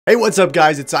Hey, what's up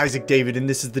guys, it's Isaac David and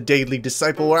this is the Daily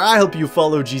Disciple where I help you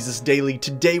follow Jesus daily.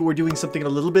 Today we're doing something a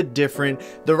little bit different.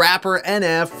 The rapper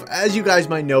NF, as you guys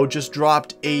might know, just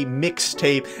dropped a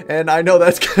mixtape, and I know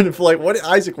that's kind of like, what,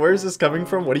 Isaac, where is this coming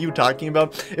from? What are you talking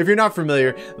about? If you're not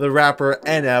familiar, the rapper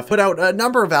NF put out a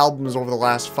number of albums over the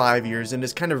last 5 years and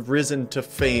has kind of risen to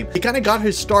fame. He kind of got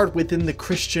his start within the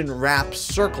Christian rap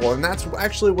circle, and that's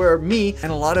actually where me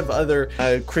and a lot of other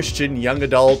Christian young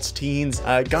adults, teens,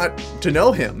 got to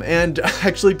know him and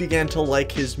actually began to like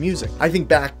his music. I think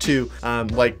back to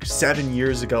like 7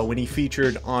 years ago when he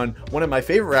featured on one of my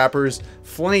favorite rappers,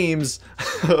 Flame's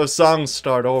song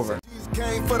Start Over. Jesus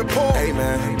came for the poor.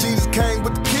 Amen. Jesus came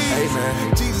with the keys.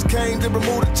 Amen. Jesus came to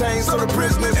remove the chains so the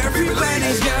prisoners.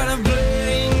 Everybody's got a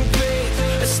blank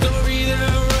page, a story they're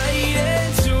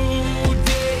writing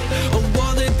today, a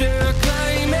wall that they're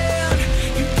climbing.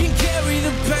 You can carry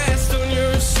the past on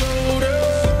your shoulders.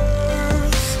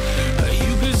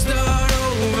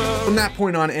 From that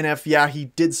point on, NF, yeah, he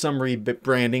did some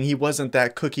rebranding. He wasn't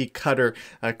that cookie cutter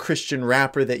Christian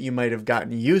rapper that you might have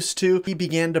gotten used to. He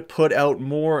began to put out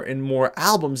more and more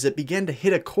albums that began to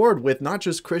hit a chord with not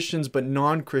just Christians, but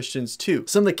non-Christians too.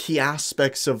 Some of the key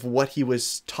aspects of what he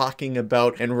was talking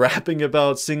about and rapping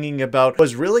about, singing about,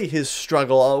 was really his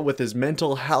struggle with his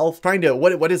mental health, trying to,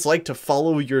 what it's like to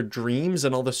follow your dreams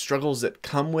and all the struggles that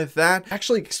come with that.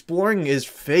 Actually exploring his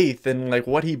faith and like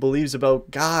what he believes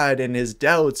about God and his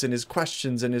doubts and his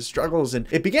questions and his struggles, and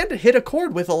it began to hit a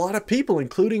chord with a lot of people,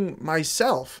 including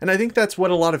myself. And I think that's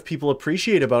what a lot of people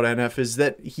appreciate about NF, is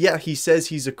that, yeah, he says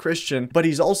he's a Christian, but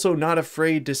he's also not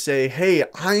afraid to say, hey,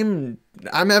 I'm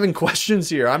having questions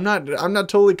here. I'm not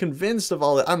totally convinced of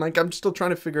all that. I'm still trying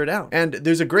to figure it out. And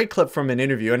there's a great clip from an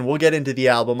interview, and we'll get into the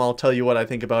album. I'll tell you what I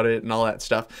think about it and all that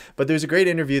stuff. But there's a great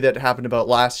interview that happened about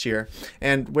last year,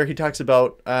 and where he talks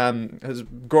about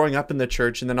growing up in the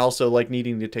church and then also like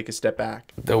needing to take a step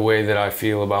back. The way that I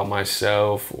feel about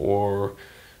myself, or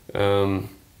I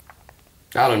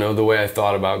don't know, the way I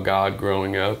thought about God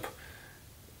growing up,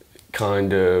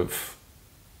 kind of,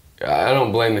 I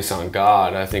don't blame this on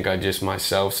God. I think I just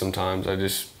myself sometimes, I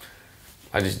just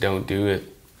don't do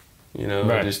it. You know,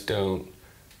 right. I just don't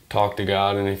talk to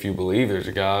God. And if you believe there's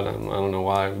a God, I don't know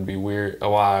why it would be weird,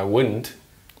 why I wouldn't.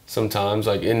 Sometimes,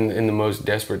 like in the most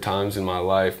desperate times in my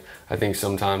life, I think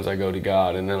sometimes I go to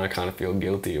God and then I kind of feel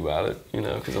guilty about it, you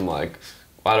know, because I'm like,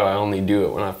 why do I only do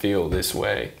it when I feel this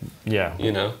way? Yeah.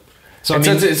 You know? So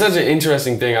it's such an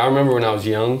interesting thing. I remember when I was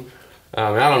young,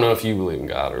 and I don't know if you believe in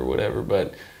God or whatever,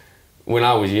 but when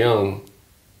I was young,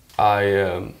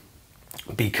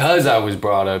 because I was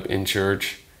brought up in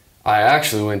church, I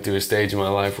actually went through a stage in my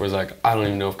life where I was like, I don't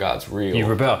even know if God's real. You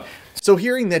rebel. So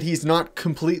hearing that he's not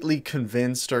completely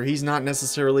convinced, or he's not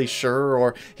necessarily sure,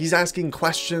 or he's asking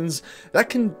questions, that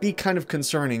can be kind of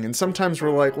concerning. And sometimes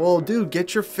we're like, well, dude,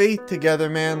 get your faith together,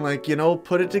 man. Like, you know,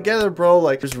 put it together, bro.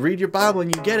 Like, just read your Bible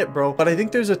and you get it, bro. But I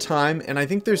think there's a time, and I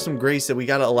think there's some grace that we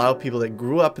got to allow people that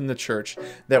grew up in the church,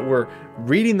 that were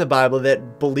reading the Bible,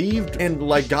 that believed and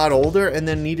like got older and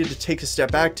then needed to take a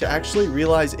step back to actually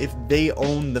realize if they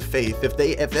own the faith, if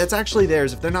that's actually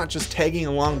theirs, if they're not just tagging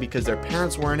along because their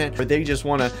parents were in it, or they just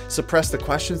want to suppress the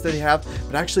questions that they have,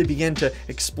 but actually begin to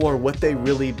explore what they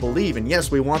really believe. And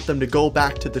yes, we want them to go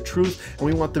back to the truth, and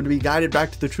we want them to be guided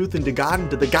back to the truth and to God and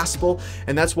to the gospel.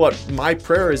 And that's what my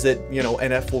prayer is, that, you know,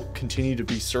 NF will continue to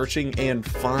be searching and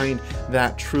find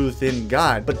that truth in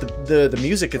God. But the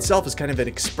music itself is kind of an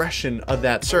expression of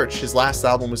that search. His last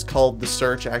album was called The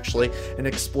Search, actually, and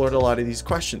explored a lot of these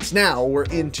questions. Now we're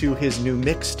into his new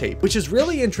mixtape, which is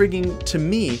really intriguing to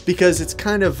me because it's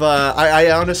kind of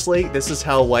I honestly, this is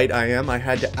how white I am. I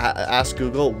had to ask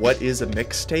Google, what is a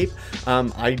mixtape?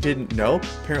 I didn't know.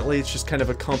 Apparently it's just kind of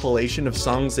a compilation of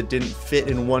songs that didn't fit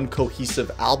in one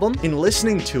cohesive album. In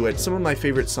listening to it, some of my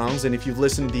favorite songs, and if you've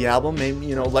listened to the album, maybe,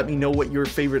 you know, let me know what your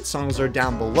favorite songs are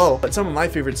down below. But some of my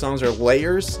favorite songs are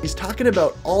Layers. He's talking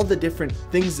about all the different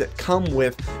things that come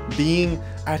with being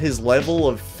at his level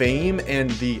of fame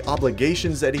and the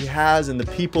obligations that he has, and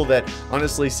the people that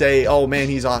honestly say, oh man,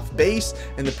 he's off base,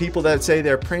 and the people that say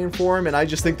they're praying for him. And I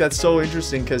just think that's so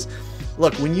interesting, because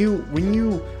look, when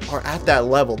you are at that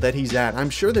level that he's at, I'm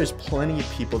sure there's plenty of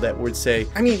people that would say,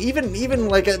 I mean, even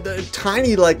like a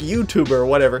tiny like YouTuber or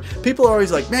whatever, people are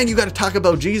always like, man, you got to talk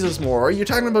about Jesus more, or you're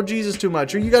talking about Jesus too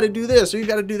much, or you got to do this, or you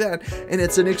got to do that. And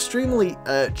it's an extremely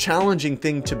challenging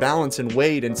thing to balance and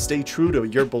weigh and stay true to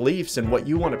your beliefs and what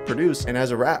you want to produce. And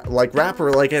as a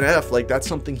rapper like NF, like that's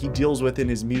something he deals with in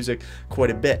his music quite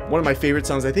a bit. One of my favorite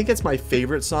songs, I think it's my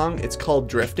favorite song, it's called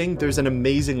Drifting. There's an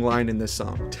amazing line in this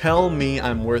song. Tell me me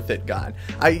I'm worth it, God.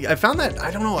 I found that,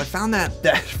 I don't know, I found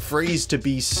that phrase to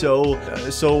be so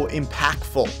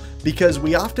impactful. Because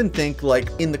we often think, like,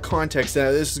 in the context,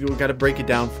 we got to break it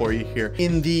down for you here.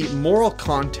 In the moral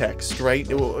context, right,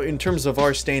 in terms of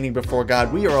our standing before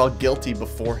God, we are all guilty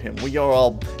before him. We are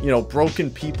all,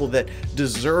 broken people that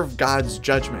deserve God's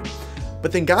judgment.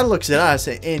 But then God looks at us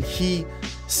and he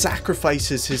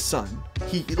sacrifices his son.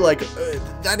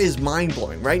 That is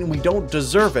mind-blowing, right? And we don't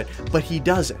deserve it, but he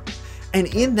does it. And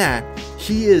in that,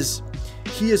 he is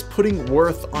putting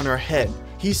worth on our head.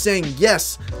 He's saying,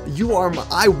 yes,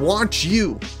 I want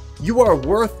you. You are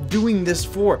worth doing this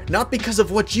for, not because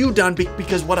of what you've done,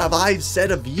 because what have I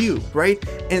said of you, right?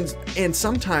 And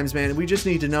sometimes, man, we just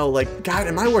need to know, like, God,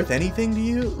 am I worth anything to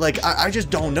you? Like, I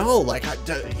just don't know.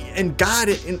 And God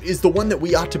is the one that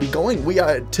we ought to be going. We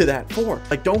are to that for.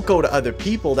 Like, don't go to other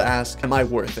people to ask, am I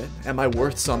worth it? Am I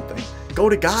worth something? Go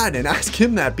to God and ask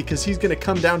him that, because he's going to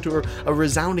come down to a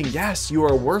resounding, yes, you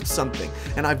are worth something.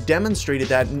 And I've demonstrated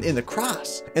that in the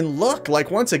cross. And look, like,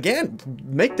 once again,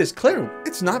 make this clear.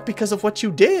 It's not because of what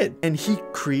you did. And he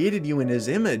created you in his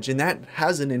image, and that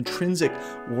has an intrinsic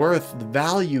worth,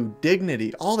 value,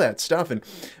 dignity, all that stuff. And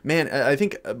man, I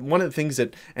think one of the things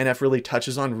that NF really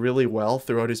touches on really well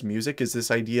throughout his music is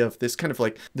this idea of this kind of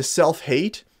like the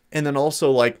self-hate, and then also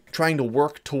like trying to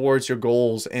work towards your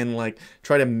goals and like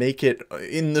try to make it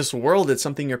in this world. It's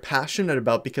something you're passionate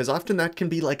about, because often that can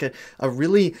be like a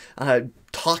really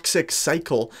toxic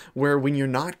cycle where when you're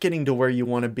not getting to where you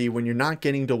want to be, when you're not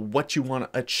getting to what you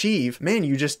want to achieve, man,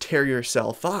 you just tear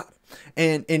yourself up.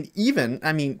 And even,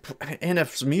 I mean,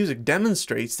 NF's music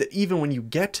demonstrates that even when you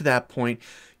get to that point,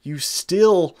 you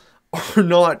still are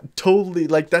not totally,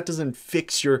 like, that doesn't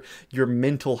fix your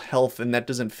mental health, and that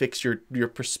doesn't fix your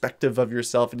perspective of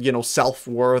yourself,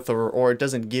 self-worth, or it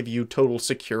doesn't give you total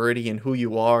security in who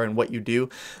you are and what you do.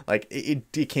 Like,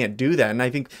 it can't do that. And I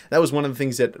think that was one of the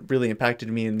things that really impacted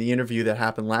me in the interview that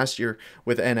happened last year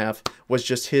with NF, was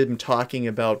just him talking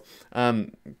about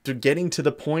getting to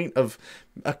the point of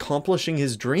accomplishing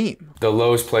his dream. The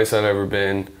lowest place I'd ever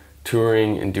been,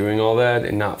 touring and doing all that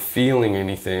and not feeling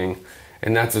anything.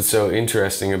 And that's what's so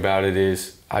interesting about it,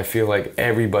 is I feel like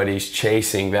everybody's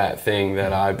chasing that thing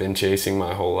that I've been chasing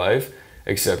my whole life,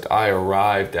 except I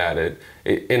arrived at it.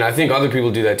 And I think other people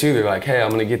do that too. They're like, hey,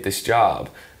 I'm going to get this job,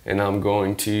 and I'm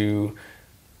going to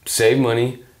save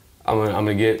money. I'm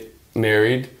gonna get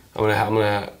married. I'm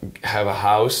gonna have a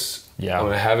house. Yeah. I'm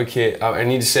gonna have a kid. I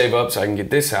need to save up so I can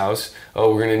get this house.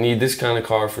 Oh, we're gonna need this kind of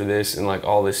car for this, and like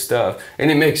all this stuff.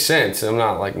 And it makes sense. I'm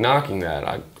not like knocking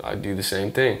that. I do the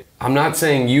same thing. I'm not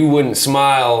saying you wouldn't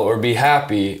smile or be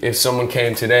happy if someone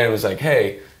came today and was like,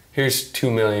 hey, here's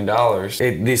 $2 million.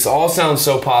 This all sounds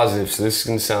so positive, so this is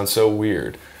gonna sound so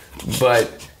weird.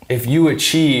 But if you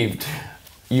achieved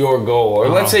your goal, or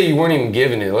let's say you weren't even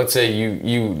given it, let's say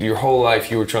you your whole life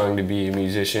you were trying to be a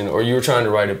musician, or you were trying to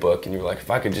write a book, and you were like,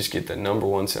 if I could just get the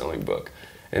 #1 selling book,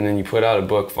 and then you put out a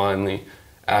book finally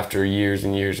after years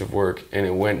and years of work, and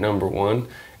it went #1,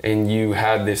 and you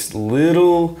had this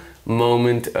little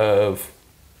moment of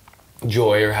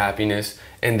joy or happiness,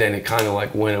 and then it kind of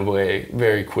like went away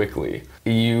very quickly.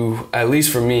 At least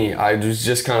for me, I was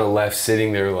just kind of left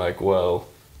sitting there like, well,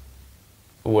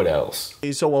 what else?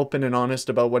 He's so open and honest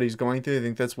about what he's going through. I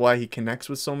think that's why he connects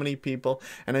with so many people.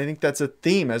 And I think that's a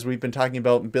theme, as we've been talking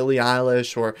about Billie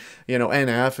Eilish or,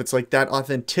 NF. It's like that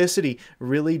authenticity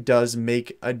really does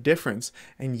make a difference.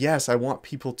 And yes, I want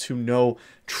people to know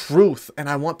truth, and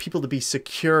I want people to be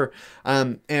secure.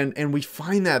 And we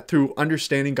find that through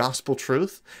understanding gospel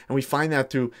truth, and we find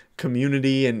that through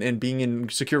community and being in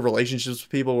secure relationships with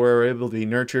people where we're able to be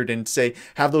nurtured and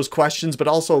have those questions, but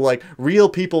also like reel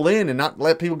people in and not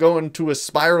let people go into a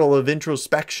spiral of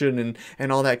introspection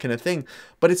and all that kind of thing.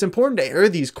 But it's important to air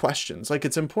these questions. Like,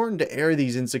 it's important to air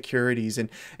these insecurities.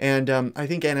 And I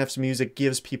think NF's music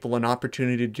gives people an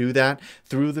opportunity to do that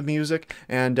through the music.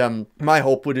 And my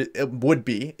hope would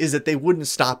be is that they wouldn't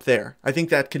stop there. I think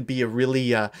that could be a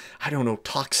really,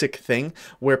 toxic thing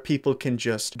where people can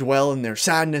just dwell in their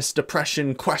sadness,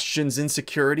 depression, questions,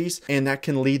 insecurities, and that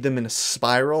can lead them in a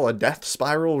spiral, a death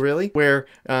spiral, really, where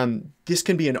this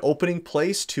can be an opening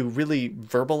place to really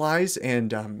verbalize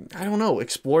and,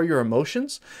 explore your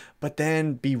emotions, but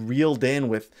then be reeled in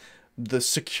with the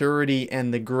security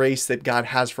and the grace that God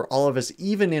has for all of us,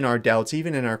 even in our doubts,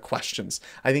 even in our questions.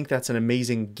 I think that's an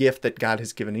amazing gift that God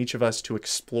has given each of us to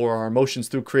explore our emotions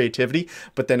through creativity,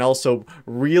 but then also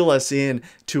reel us in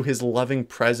to his loving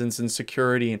presence and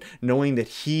security, and knowing that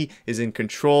he is in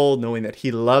control, knowing that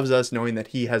he loves us, knowing that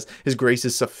his grace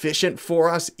is sufficient for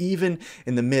us, even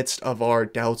in the midst of our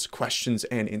doubts, questions,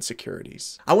 and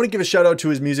insecurities. I want to give a shout out to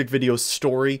his music video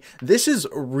Story. This is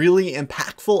really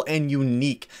impactful and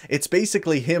unique. It's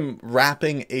basically him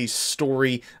rapping a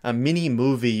story, a mini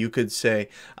movie, you could say.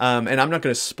 And I'm not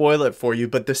going to spoil it for you,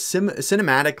 but the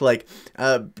cinematic, like,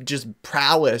 just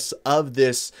prowess of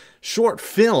this short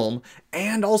film,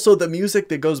 and also the music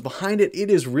that goes behind it,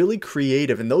 it is really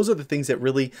creative. And those are the things that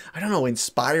really, I don't know,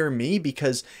 inspire me,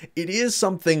 because it is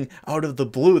something out of the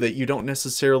blue that you don't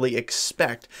necessarily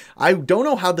expect. I don't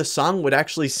know how the song would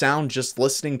actually sound just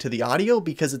listening to the audio,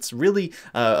 because it's really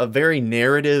a very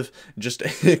narrative, just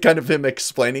kind of him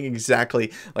explaining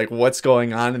exactly like what's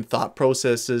going on and thought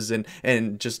processes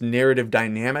and just narrative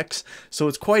dynamics. So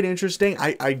it's quite interesting.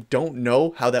 I don't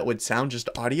know how that would sound just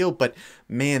audio, but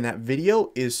man, that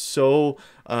video is so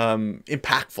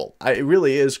impactful. It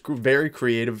really is very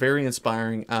creative, very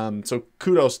inspiring. So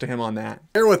kudos to him on that.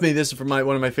 Bear with me, this is from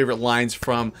one of my favorite lines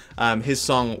from his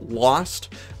song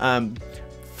Lost.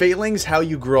 Failing's how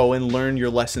you grow and learn your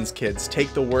lessons, kids.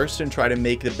 Take the worst and try to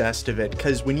make the best of it,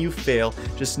 because when you fail,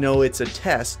 just know it's a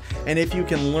test, and if you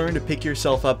can learn to pick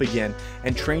yourself up again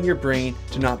and train your brain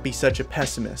to not be such a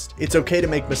pessimist. It's okay to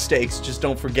make mistakes, just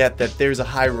don't forget that there's a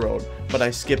high road, but I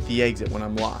skip the exit when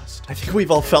I'm lost. I think we've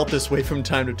all felt this way from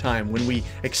time to time when we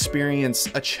experience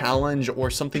a challenge or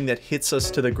something that hits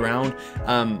us to the ground.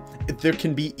 There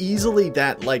can be easily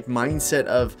that like mindset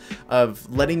of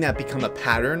letting that become a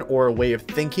pattern or a way of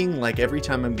thinking, like every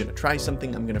time I'm gonna try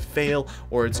something, I'm gonna fail,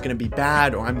 or it's gonna be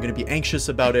bad, or I'm gonna be anxious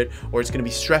about it, or it's gonna be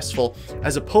stressful,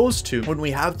 as opposed to when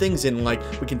we have things in, like,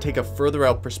 we can take a further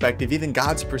out perspective, even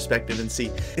God's perspective, and see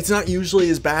it's not usually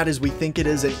as bad as we think it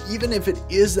is. And even if it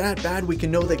is that bad, we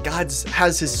can know that God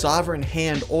has his sovereign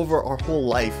hand over our whole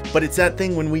life. But it's that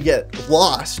thing when we get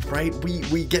lost, right?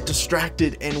 We get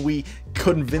distracted and we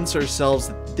convince ourselves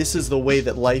that this is the way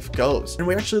that life goes, and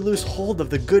we actually lose hold of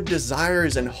the good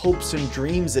desires and hopes and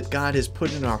dreams that God has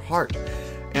put in our heart.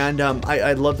 And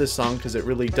I love this song because it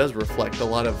really does reflect a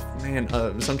lot of,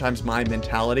 sometimes my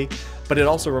mentality, but it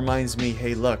also reminds me,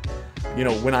 hey, look, you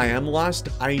know, when I am lost,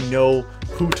 I know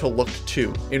who to look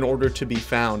to in order to be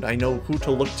found. I know who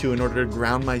to look to in order to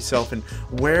ground myself, and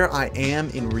where I am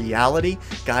in reality,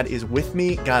 God is with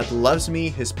me, God loves me,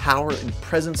 his power and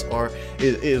presence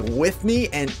is with me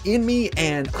and in me,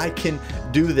 and I can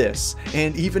do this.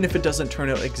 And even if it doesn't turn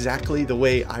out exactly the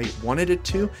way I wanted it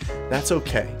to, that's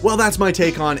okay. Well, that's my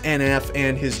take on NF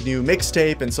and his new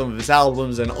mixtape and some of his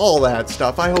albums and all that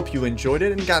stuff. I hope you enjoyed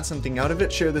it and got something out of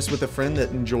it. Share this with a friend that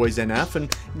enjoys NF,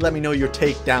 and let me know your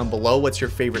take down below. What's your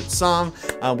favorite song?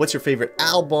 What's your favorite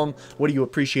album? What do you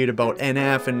appreciate about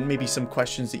NF? And maybe some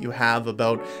questions that you have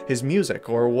about his music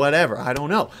or whatever. I don't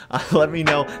know. Let me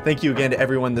know. Thank you again to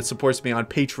everyone that supports me on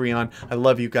Patreon. I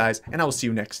love you guys, and I will see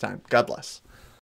you next time. God bless.